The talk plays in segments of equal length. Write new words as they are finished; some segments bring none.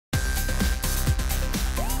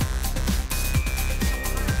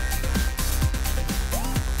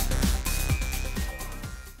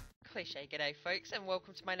Cliche G'day, folks, and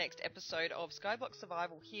welcome to my next episode of Skyblock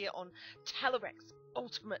Survival here on Talabrek's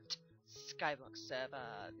ultimate Skyblock server.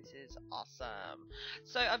 This is awesome.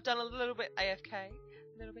 So I've done a little bit AFK,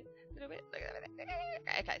 little bit.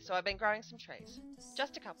 Okay, so I've been growing some trees,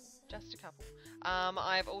 just a couple.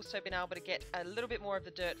 I've also been able to get a little bit more of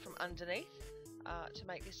the dirt from underneath to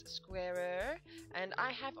make this squarer, and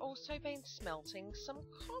I have also been smelting some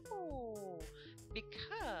cobble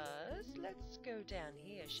because let's go down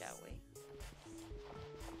here, shall we?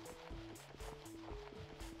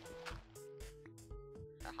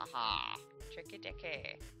 Haha, tricky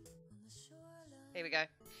dicky. Here we go.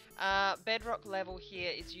 Bedrock level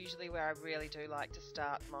here is usually where I really do like to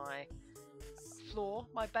start my floor,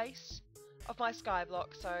 my base of my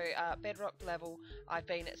skyblock. So bedrock level, I've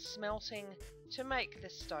been smelting to make the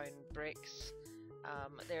stone bricks.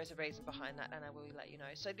 There is a reason behind that, and I will let you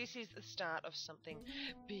know. So this is the start of something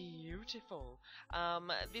beautiful.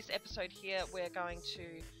 This episode here, we're going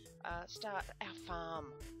to start our farm.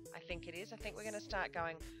 I think it is. I think we're going to start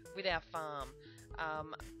going with our farm.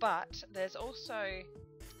 But there's also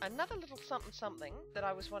another little something that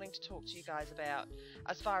I was wanting to talk to you guys about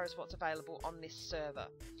as far as what's available on this server.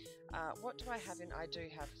 What do I have in? I do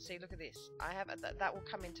have, see, look at this. I have that will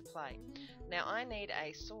come into play. Now I need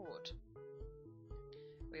a sword.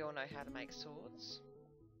 We all know how to make swords.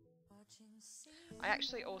 I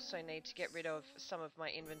actually also need to get rid of some of my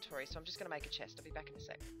inventory, so I'm just going to make a chest. I'll be back in a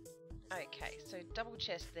sec. Okay, so double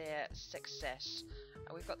chest there, success.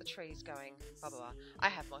 We've got the trees going, blah blah blah. I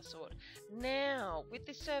have my sword. Now, with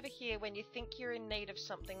this server here, when you think you're in need of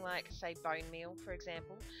something like, say, bone meal, for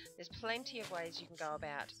example, there's plenty of ways you can go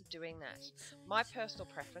about doing that. My personal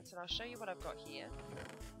preference, and I'll show you what I've got here.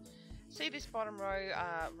 See this bottom row,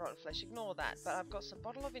 rotten flesh, ignore that, but I've got some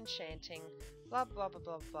bottle of enchanting, blah blah blah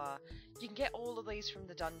blah blah. You can get all of these from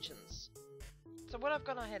the dungeons. So what I've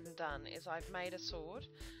gone ahead and done is I've made a sword,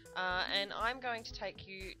 and I'm going to take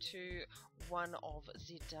you to one of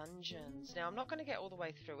the dungeons. Now I'm not going to get all the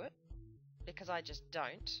way through it, because I just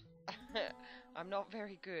don't. I'm not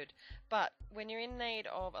very good. But when you're in need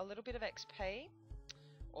of a little bit of XP,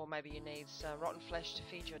 or maybe you need some rotten flesh to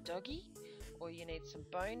feed your doggy, or you need some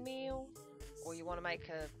bone meal, or you want to make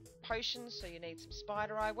a potion, so you need some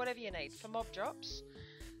spider eye, whatever you need for mob drops.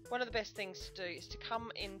 One of the best things to do is to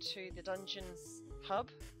come into the dungeon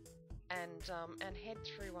hub and head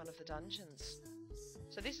through one of the dungeons.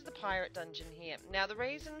 So this is the pirate dungeon here. Now the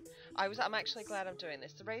reason I'm actually glad I'm doing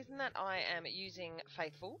this. The reason that I am using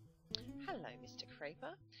Faithful, hello Mr.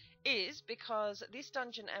 Creeper, is because this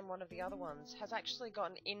dungeon and one of the other ones has actually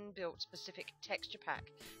got an inbuilt specific texture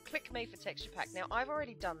pack. Click me for texture pack. Now I've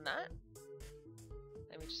already done that.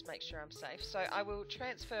 Let me just make sure I'm safe. So I will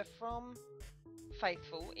transfer from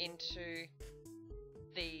Faithful into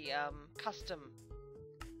the custom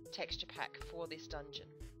texture pack for this dungeon.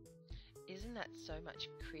 Isn't that so much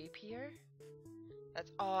creepier?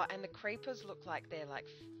 That's and the creepers look like they're like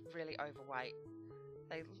really overweight.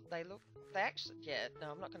 They actually, yeah,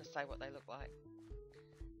 no, I'm not going to say what they look like.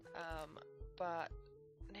 But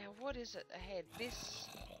now what is it ahead? This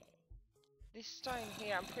stone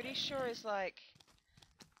here, I'm pretty sure is like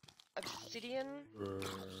obsidian,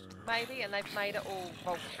 maybe, and they've made it all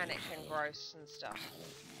volcanic and gross and stuff.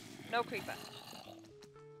 No creeper.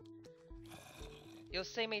 You'll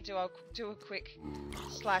see me do a quick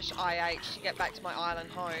 /IH to get back to my island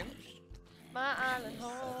home. My island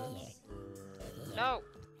home. No.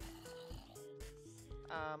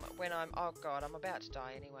 When I'm, oh god, I'm about to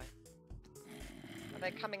die anyway. Are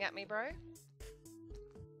they coming at me, bro?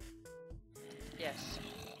 Yes.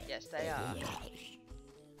 Yes, they are.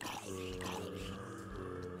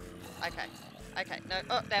 Okay, no,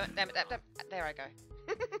 oh, damn it, there I go.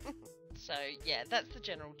 So, yeah, that's the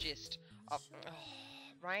general gist of,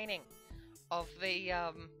 raining, of the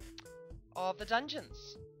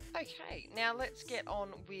dungeons. Okay, now let's get on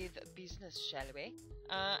with business, shall we?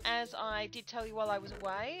 As I did tell you while I was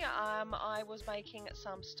away, I was making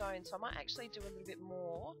some stone, so I might actually do a little bit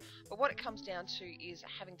more, but what it comes down to is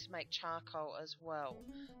having to make charcoal as well.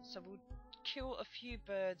 So we'll kill a few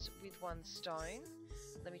birds with one stone.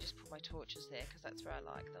 Let me just put my torches there because that's where I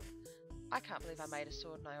like them. I can't believe I made a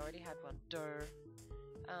sword and I already had one. Durr.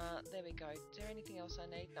 There we go. Is there anything else I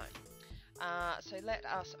need? No. So let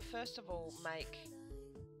us first of all make,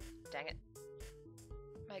 dang it,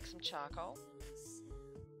 make some charcoal.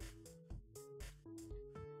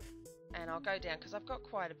 And I'll go down because I've got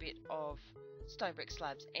quite a bit of stone brick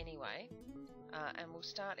slabs anyway. And we'll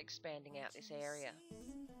start expanding out this area.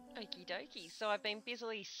 Okie dokie. So I've been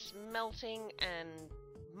busily smelting and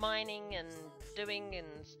mining and doing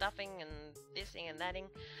and stuffing and thising and thating,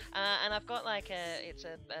 and I've got like it's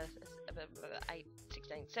a 8,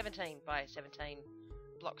 16, 17 by 17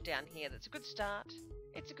 block down here. That's a good start.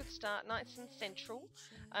 It's a good start, nice and central.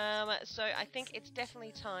 So I think it's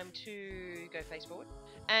definitely time to go face forward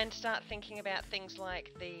and start thinking about things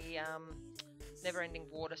like the never-ending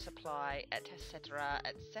water supply, etc.,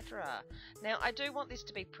 etc. Now, I do want this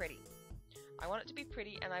to be pretty. I want it to be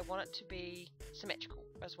pretty, and I want it to be symmetrical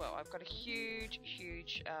as well. I've got a huge,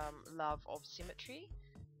 huge love of symmetry.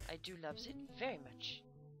 I do loves it very much.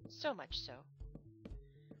 So much so.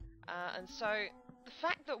 And so, the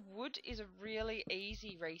fact that wood is a really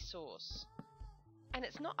easy resource, and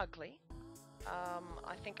it's not ugly,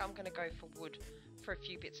 I think I'm going to go for wood for a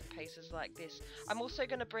few bits and pieces like this. I'm also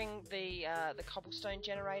going to bring the cobblestone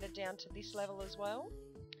generator down to this level as well.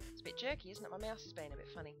 It's a bit jerky, isn't it? My mouse is being a bit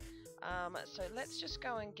funny. So let's just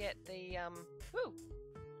go and get the... woo!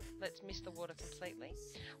 Let's miss the water completely.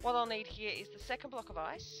 What I'll need here is the second block of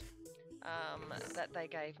ice that they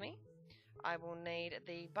gave me. I will need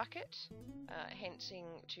the bucket, hensing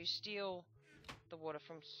to steal the water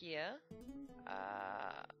from here.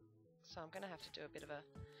 So I'm going to have to do a bit of a...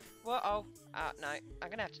 Whoa, no, I'm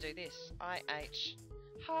going to have to do this. IH.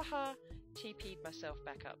 Haha, TP'd myself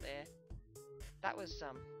back up there. That was,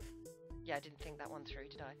 yeah, I didn't think that one through,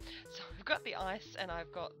 did I? So I've got the ice and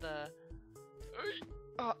I've got the...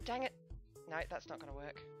 Oh, dang it. No, that's not going to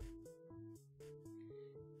work.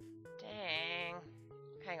 Dang.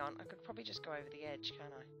 Hang on, I could probably just go over the edge,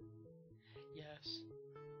 can't I? Yes.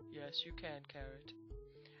 Yes, you can, Carrot.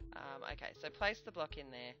 Okay, so place the block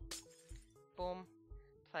in there. Boom.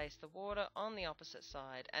 Place the water on the opposite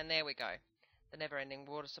side. And there we go. The never-ending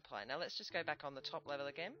water supply. Now let's just go back on the top level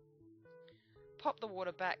again. Pop the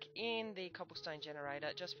water back in the cobblestone generator,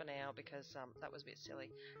 just for now, because that was a bit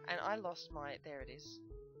silly. And I lost my... There it is.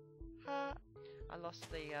 Ha! I lost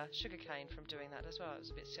the sugarcane from doing that as well. It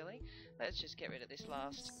was a bit silly. Let's just get rid of this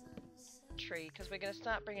last tree, because we're going to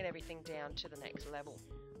start bringing everything down to the next level.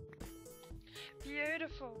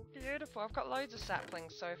 Beautiful, beautiful. I've got loads of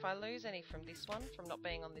saplings, so if I lose any from this one, from not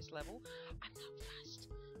being on this level, I'm not fussed.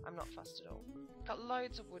 I'm not fussed at all. Got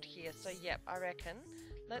loads of wood here, so yep, I reckon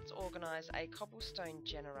let's organise a cobblestone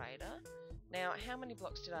generator. Now, how many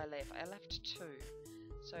blocks did I leave? I left 2.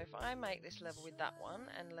 So if I make this level with that one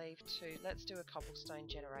and leave 2, let's do a cobblestone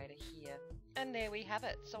generator here. And there we have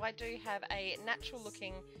it. So I do have a natural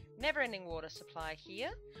looking never-ending water supply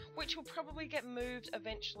here, which will probably get moved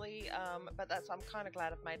eventually, but I'm kind of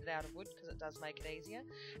glad I've made it out of wood because it does make it easier.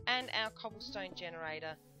 And our cobblestone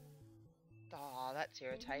generator. Oh, that's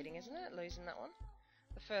irritating, isn't it? Losing that one.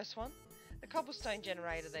 The first one. The cobblestone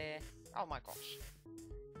generator there. Oh my gosh.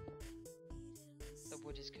 The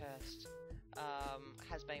wood is cursed.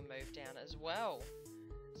 Has been moved down as well.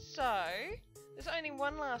 So, there's only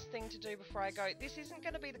one last thing to do before I go. This isn't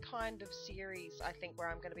going to be the kind of series, I think, where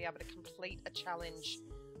I'm going to be able to complete a challenge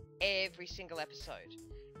every single episode.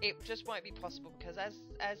 It just won't be possible because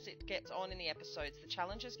as it gets on in the episodes, the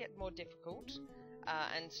challenges get more difficult.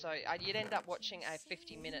 And so you'd end up watching a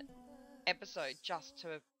 50-minute episode just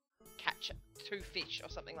to catch 2 fish or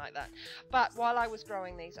something like that. But while I was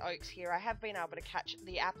growing these oaks here, I have been able to catch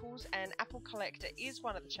the apples, and apple collector is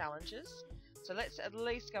one of the challenges. So let's at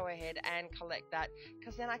least go ahead and collect that,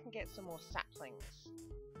 because then I can get some more saplings.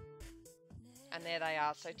 And there they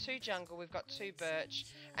are. So 2 jungle, we've got 2 birch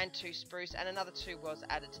and 2 spruce, and another 2 was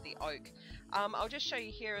added to the oak. I'll just show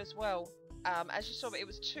you here as well. As you saw, it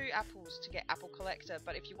was 2 apples to get apple collector,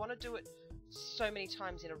 but if you want to do it so many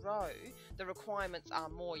times in a row, the requirements are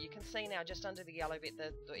more. You can see now just under the yellow bit,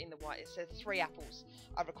 in the white, it says 3 apples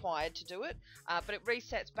are required to do it, but it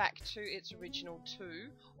resets back to its original 2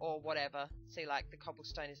 or whatever. See, like the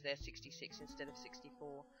cobblestone is there 66 instead of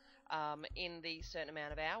 64 in the certain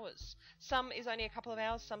amount of hours. Some is only a couple of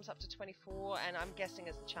hours, some's up to 24, and I'm guessing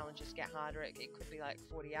as the challenges get harder it could be like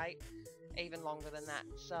 48, even longer than that.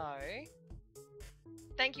 So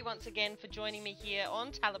thank you once again for joining me here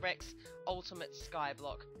on Talabrek's Ultimate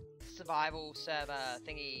Skyblock survival server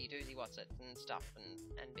thingy doozy what's it and stuff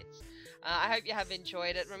and bits. I hope you have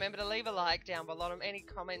enjoyed it. Remember to leave a like down below, any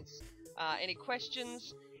comments, any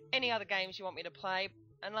questions, any other games you want me to play,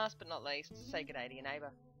 and last but not least, say good day to your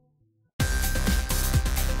neighbour.